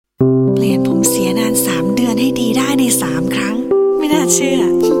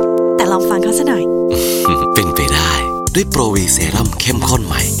เขาซะหน่อย เป็นไปได้ด้วยโปรวีเซรั่มเข้มข้นใ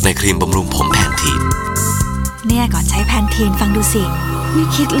หม่ในครีมบำรุงผมแพนทีนเนี่ยก่อนใช้แพนทีนฟังดูสิไม่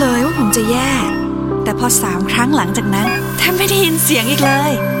คิดเลยว่าผมจะแย่แต่พอ3 ครั้งหลังจากนั้นแทบไม่ได้ยินเสียงอีกเล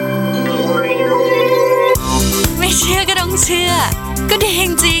ยไม่เชื่อก็ต้องเชื่อก็ดีจ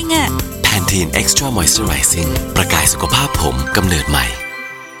ริงๆอ่ะ Pantene Extra Moisturizing ประกายสุขภาพผมกำเนิดใหม่